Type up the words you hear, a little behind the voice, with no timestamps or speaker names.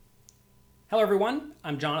Hello everyone,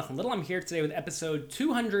 I'm Jonathan Little. I'm here today with episode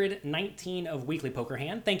 219 of Weekly Poker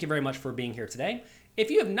Hand. Thank you very much for being here today.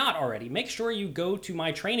 If you have not already, make sure you go to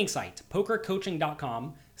my training site,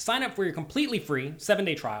 pokercoaching.com, sign up for your completely free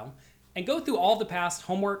 7-day trial, and go through all the past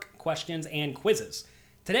homework, questions, and quizzes.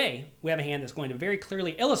 Today, we have a hand that's going to very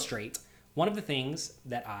clearly illustrate one of the things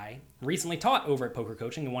that I recently taught over at Poker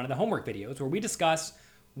Coaching in one of the homework videos, where we discuss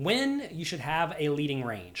when you should have a leading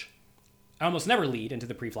range. I almost never lead into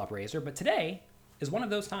the pre-flop raiser, but today is one of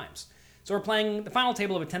those times. So we're playing the final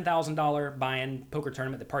table of a $10,000 buy-in poker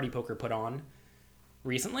tournament that Party Poker put on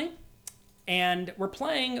recently. And we're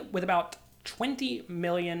playing with about 20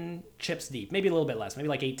 million chips deep, maybe a little bit less, maybe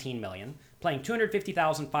like 18 million, playing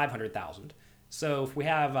 250,000, 500,000. So if we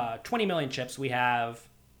have 20 million chips, we have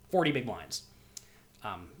 40 big blinds.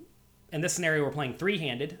 In this scenario, we're playing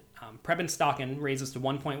three-handed. Preben Stockin raises to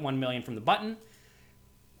 1.1 million from the button,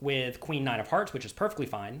 with Queen 9 of Hearts, which is perfectly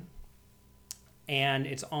fine. And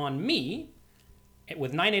it's on me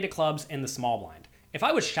with 9-8 of clubs and the small blind. If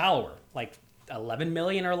I was shallower, like 11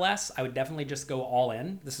 million or less, I would definitely just go all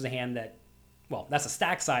in. This is a hand that, well, that's a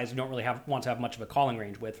stack size you don't really want to have much of a calling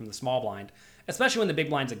range with from the small blind, especially when the big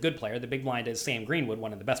blind's a good player. The big blind is Sam Greenwood,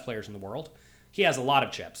 one of the best players in the world. He has a lot of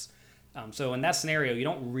chips. So in that scenario, you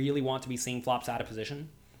don't really want to be seeing flops out of position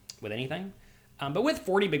with anything. But with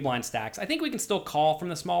 40 big blind stacks, I think we can still call from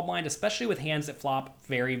the small blind, especially with hands that flop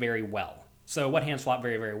very, very well. So what hands flop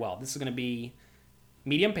very, very well? This is going to be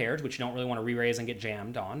medium pairs, which you don't really want to re-raise and get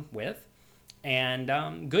jammed on with,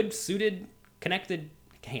 and good suited, connected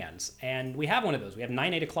hands. And we have one of those. We have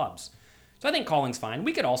 9-8 of clubs. So I think calling's fine.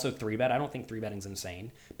 We could also 3-bet. I don't think 3-betting's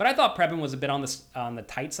insane. But I thought Preben was a bit on the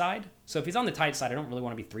tight side. So if he's on the tight side, I don't really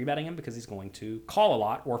want to be 3-betting him because he's going to call a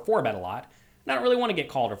lot or 4-bet a lot. And I don't really want to get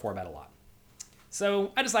called or 4-bet a lot.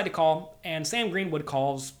 So I decided to call, and Sam Greenwood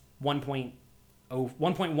calls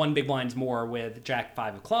 1.1 big blinds more with Jack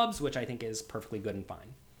 5 of clubs, which I think is perfectly good and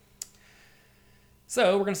fine.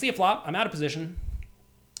 So we're going to see a flop. I'm out of position,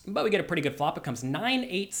 but we get a pretty good flop. It comes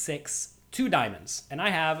 9-8-6, 2 diamonds, and I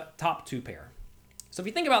have top 2 pair. So if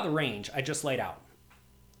you think about the range I just laid out,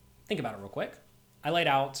 think about it real quick. I laid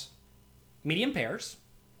out medium pairs,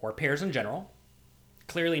 or pairs in general.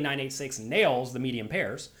 Clearly 9-8-6 nails the medium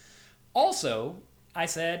pairs. Also, I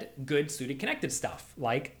said good suited connected stuff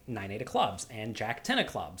like 9-8 of clubs and Jack 10 of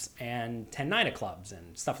clubs and 10-9 of clubs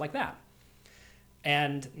and stuff like that.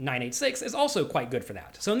 And 9-8-6 is also quite good for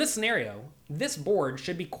that. So in this scenario, this board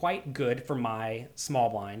should be quite good for my small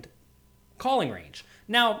blind calling range.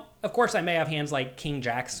 Now, of course, I may have hands like King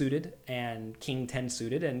Jack suited and King 10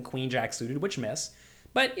 suited and Queen Jack suited, which miss.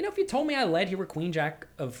 But, if you told me I led here with Queen Jack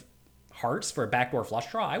of Hearts for a backdoor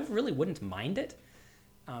flush draw, I really wouldn't mind it.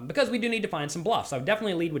 Because we do need to find some bluffs. I would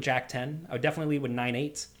definitely lead with Jack 10. I would definitely lead with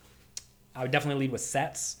 9-8. I would definitely lead with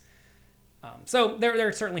sets. So there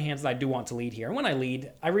are certainly hands that I do want to lead here. And when I lead,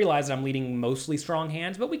 I realize that I'm leading mostly strong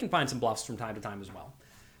hands, but we can find some bluffs from time to time as well.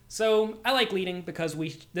 So I like leading because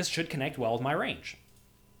this should connect well with my range.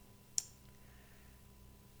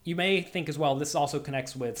 You may think as well, this also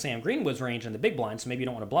connects with Sam Greenwood's range in the big blind, so maybe you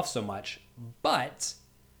don't want to bluff so much. But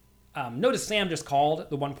notice Sam just called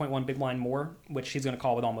the 1.1 big blind more, which he's going to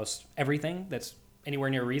call with almost everything that's anywhere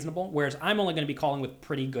near reasonable, whereas I'm only going to be calling with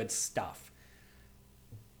pretty good stuff.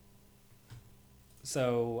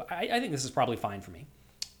 So I think this is probably fine for me.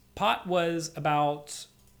 Pot was about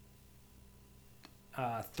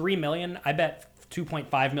 3 million. I bet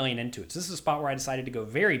 2.5 million into it. So this is a spot where I decided to go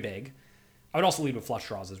very big. I would also lead with flush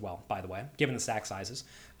draws as well, by the way, given the stack sizes.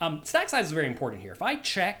 Stack size is very important here. If I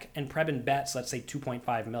check and Preben bets, let's say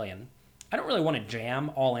 2.5 million, I don't really want to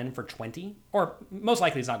jam all in for 20, or most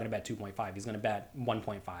likely he's not going to bet 2.5. He's going to bet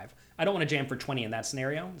 1.5. I don't want to jam for 20 in that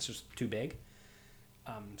scenario. It's just too big.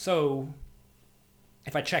 So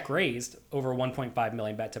if I check raised over 1.5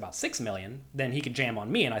 million bet to about 6 million, then he could jam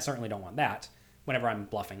on me, and I certainly don't want that whenever I'm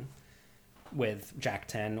bluffing with Jack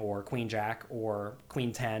 10 or Queen Jack or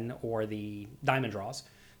Queen 10 or the diamond draws.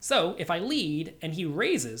 So if I lead and he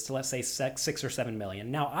raises to, let's say, 6 or 7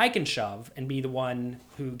 million, now I can shove and be the one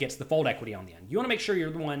who gets the fold equity on the end. You want to make sure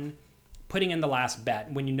you're the one putting in the last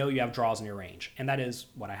bet when you know you have draws in your range, and that is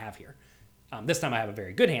what I have here. This time I have a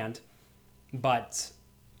very good hand, but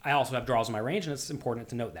I also have draws in my range, and it's important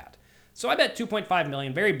to note that. So I bet 2.5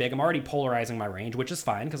 million, very big. I'm already polarizing my range, which is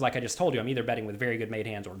fine, because like I just told you, I'm either betting with very good made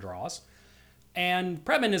hands or draws. And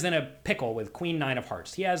Preben is in a pickle with Queen 9 of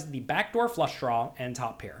Hearts. He has the backdoor flush draw and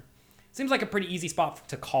top pair. Seems like a pretty easy spot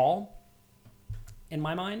to call in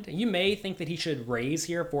my mind. You may think that he should raise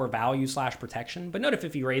here for value/protection, but note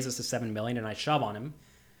if he raises to 7 million and I shove on him,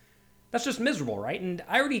 That's just miserable, right? And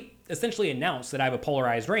I already essentially announced that I have a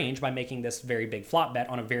polarized range by making this very big flop bet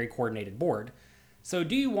on a very coordinated board. So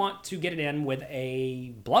do you want to get it in with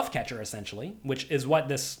a bluff catcher, essentially, which is what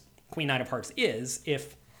this Queen Nine of Hearts is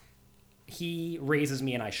if he raises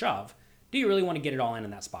me and I shove? Do you really want to get it all in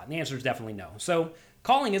that spot? And the answer is definitely no. So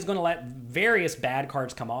calling is going to let various bad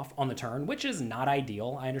cards come off on the turn, which is not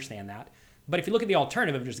ideal. I understand that. But if you look at the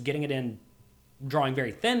alternative of just getting it in, drawing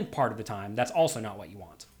very thin part of the time, that's also not what you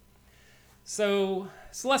want. So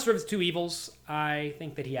Celeste Rivet's two evils. I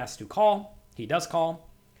think that he has to call. He does call.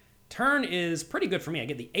 Turn is pretty good for me. I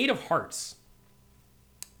get the 8 of Hearts.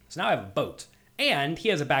 So now I have a boat. And he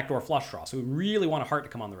has a backdoor flush draw, so we really want a heart to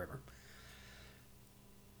come on the river.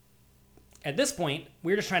 At this point,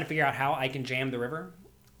 we're just trying to figure out how I can jam the river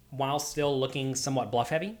while still looking somewhat bluff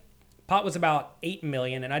heavy. Pot was about 8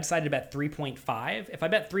 million, and I decided to bet 3.5. If I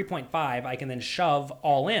bet 3.5, I can then shove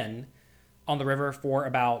all in on the river for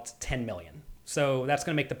about 10 million. So that's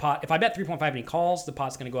going to make the pot, if I bet 3.5 and he calls, the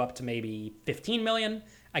pot's going to go up to maybe 15 million.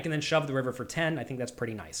 I can then shove the river for 10. I think that's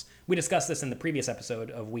pretty nice. We discussed this in the previous episode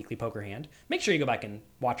of Weekly Poker Hand. Make sure you go back and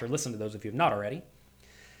watch or listen to those if you have not already.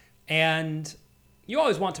 And you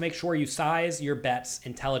always want to make sure you size your bets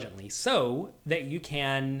intelligently so that you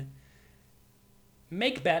can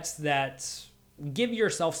make bets that give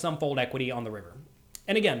yourself some fold equity on the river.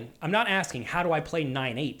 And again, I'm not asking how do I play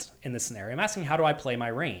 9-8 in this scenario. I'm asking how do I play my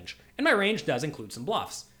range. And my range does include some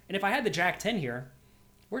bluffs. And if I had the Jack 10 here,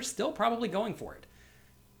 we're still probably going for it.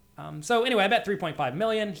 So anyway, I bet 3.5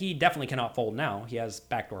 million. He definitely cannot fold now. He has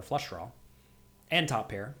backdoor flush draw and top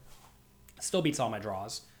pair. Still beats all my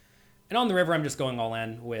draws. And on the river, I'm just going all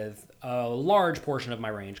in with a large portion of my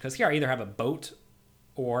range because here I either have a boat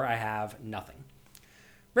or I have nothing.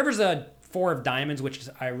 River's a 4 of diamonds, which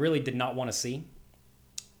I really did not want to see.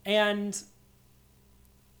 And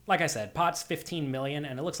like I said, pot's 15 million,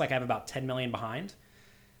 and it looks like I have about 10 million behind.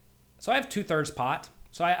 So I have 2/3 pot.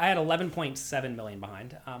 So I had 11.7 million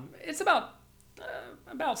behind. It's about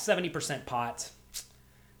 70% pot.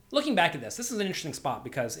 Looking back at this is an interesting spot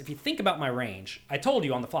because if you think about my range, I told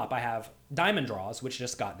you on the flop I have diamond draws, which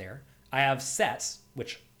just got there. I have sets,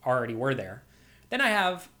 which already were there. Then I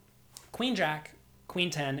have Queen Jack, Queen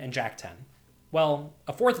 10, and Jack 10. Well,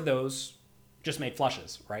 a fourth of those just made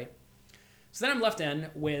flushes, right? So then I'm left in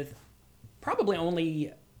with probably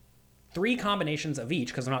only 3 combinations of each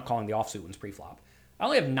because I'm not calling the offsuit ones pre-flop. I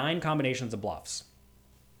only have 9 combinations of bluffs.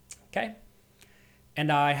 Okay?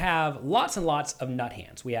 And I have lots and lots of nut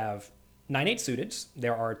hands. We have 9-8 suiteds.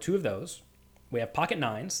 There are 2 of those. We have pocket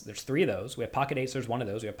 9s. There's 3 of those. We have pocket 8s. There's 1 of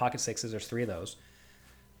those. We have pocket 6s. There's 3 of those.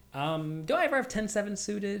 Do I ever have 10-7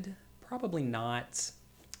 suited? Probably not.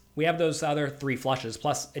 We have those other 3 flushes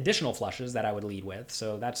plus additional flushes that I would lead with.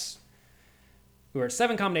 So we were at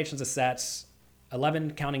 7 combinations of sets,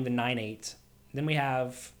 11 counting the 9-8. Then we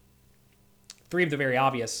have 3 of the very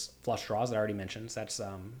obvious flush draws that I already mentioned. So that's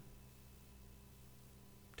 10,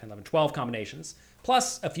 11, 12 combinations,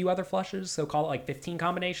 plus a few other flushes, so call it like 15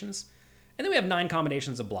 combinations. And then we have 9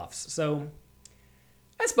 combinations of bluffs. So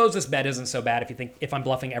I suppose this bet isn't so bad if I'm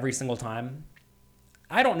bluffing every single time.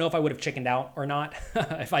 I don't know if I would have chickened out or not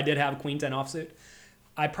if I did have Queen 10 offsuit.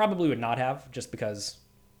 I probably would not have, just because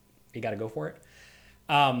you got to go for it.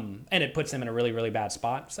 And it puts him in a really, really bad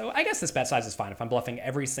spot. So I guess this bet size is fine if I'm bluffing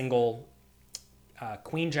every single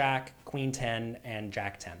Queen Jack, Queen 10, and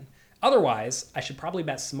Jack 10. Otherwise, I should probably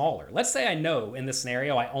bet smaller. Let's say I know in this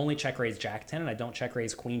scenario I only check raise Jack 10 and I don't check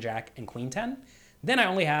raise Queen Jack and Queen 10. Then I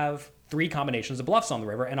only have 3 combinations of bluffs on the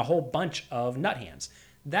river and a whole bunch of nut hands.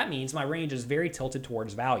 That means my range is very tilted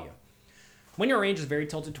towards value. When your range is very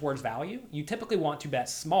tilted towards value, you typically want to bet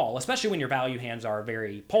small, especially when your value hands are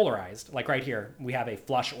very polarized. Like right here, we have a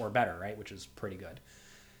flush or better, right, which is pretty good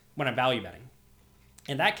when I'm value betting.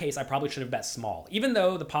 In that case, I probably should have bet small, even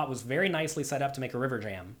though the pot was very nicely set up to make a river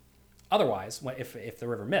jam. Otherwise, if the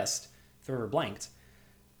river missed, if the river blanked,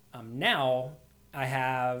 now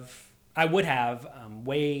I would have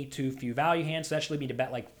way too few value hands, so that should lead me to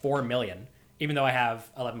bet like 4 million, even though I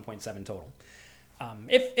have 11.7 total.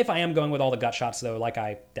 If I am going with all the gut shots, though, like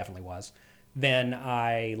I definitely was, then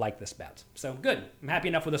I like this bet. So good. I'm happy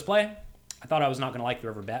enough with this play. I thought I was not going to like the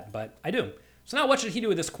river bet, but I do. So now what should he do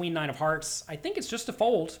with this Queen 9 of Hearts? I think it's just a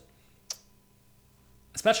fold.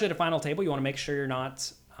 Especially at a final table, you want to make sure you're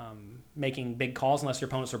not making big calls unless your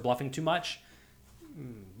opponents are bluffing too much.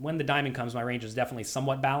 When the diamond comes, my range is definitely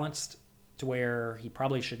somewhat balanced to where he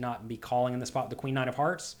probably should not be calling in the spot with the Queen 9 of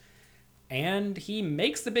Hearts. And he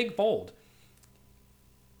makes the big fold.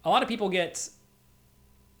 A lot of people get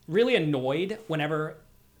really annoyed whenever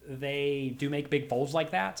they do make big folds like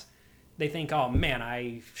that. They think, oh man,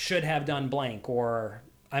 I should have done blank, or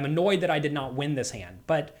I'm annoyed that I did not win this hand.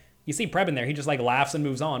 But you see Preben there, he just like laughs and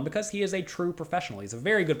moves on because he is a true professional. He's a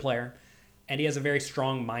very good player, and he has a very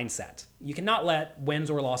strong mindset. You cannot let wins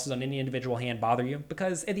or losses on any individual hand bother you,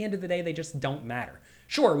 because at the end of the day, they just don't matter.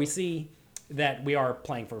 Sure, we see that we are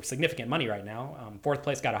playing for significant money right now. Fourth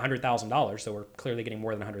place got $100,000, so we're clearly getting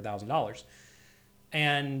more than $100,000.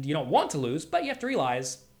 And you don't want to lose, but you have to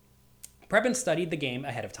realize Preben studied the game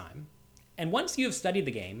ahead of time. And once you have studied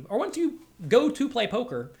the game, or once you go to play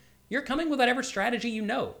poker, you're coming with whatever strategy you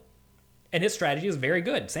know. And his strategy is very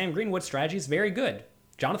good. Sam Greenwood's strategy is very good.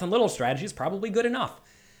 Jonathan Little's strategy is probably good enough.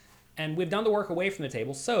 And we've done the work away from the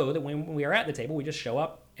table so that when we are at the table, we just show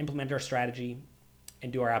up, implement our strategy,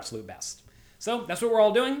 and do our absolute best. So that's what we're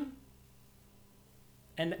all doing.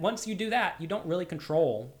 And once you do that, you don't really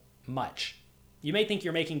control much. You may think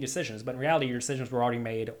you're making decisions, but in reality, your decisions were already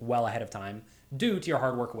made well ahead of time due to your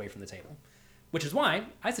hard work away from the table. Which is why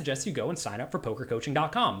I suggest you go and sign up for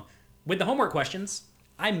PokerCoaching.com. With the homework questions,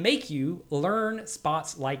 I make you learn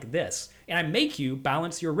spots like this, and I make you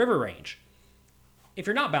balance your river range. If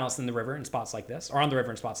you're not balanced in the river in spots like this, or on the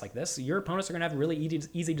river in spots like this, your opponents are going to have really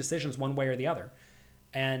easy decisions one way or the other.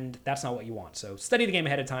 And that's not what you want. So study the game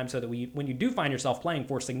ahead of time so that when you do find yourself playing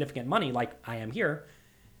for significant money, like I am here,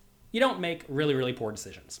 you don't make really, really poor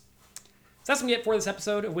decisions. So that's going to be it for this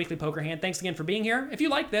episode of Weekly Poker Hand. Thanks again for being here. If you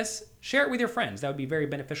like this, share it with your friends. That would be very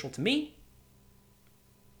beneficial to me.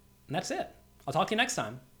 And that's it. I'll talk to you next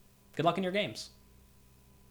time. Good luck in your games.